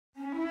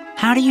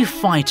How do you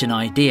fight an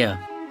idea?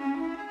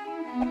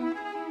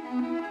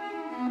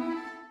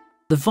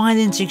 The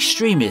violent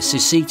extremists who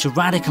seek to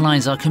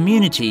radicalize our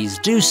communities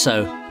do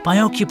so by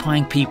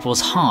occupying people's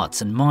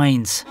hearts and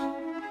minds.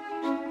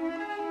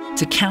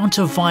 To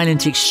counter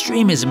violent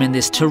extremism in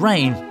this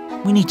terrain,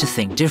 we need to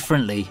think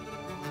differently.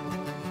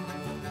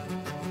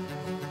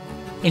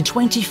 In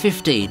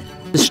 2015,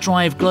 the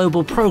Strive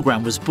Global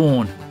Programme was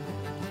born,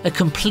 a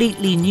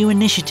completely new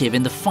initiative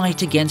in the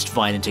fight against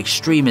violent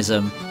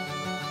extremism.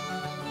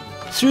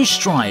 Through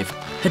Strive,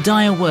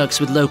 Hidayah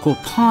works with local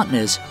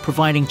partners,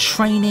 providing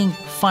training,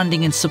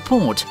 funding and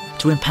support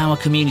to empower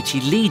community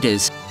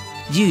leaders,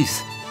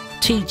 youth,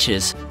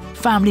 teachers,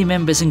 family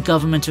members and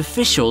government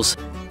officials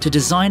to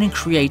design and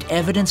create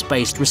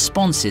evidence-based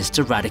responses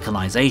to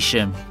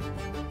radicalization.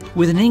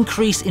 With an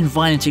increase in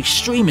violent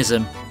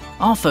extremism,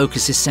 our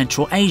focus is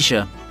Central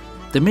Asia,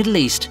 the Middle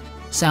East,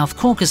 South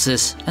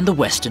Caucasus and the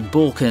Western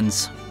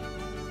Balkans.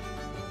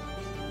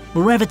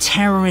 Wherever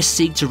terrorists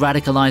seek to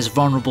radicalize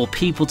vulnerable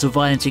people to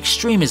violent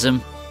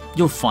extremism,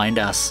 you'll find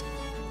us,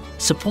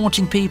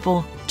 supporting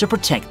people to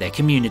protect their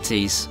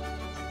communities.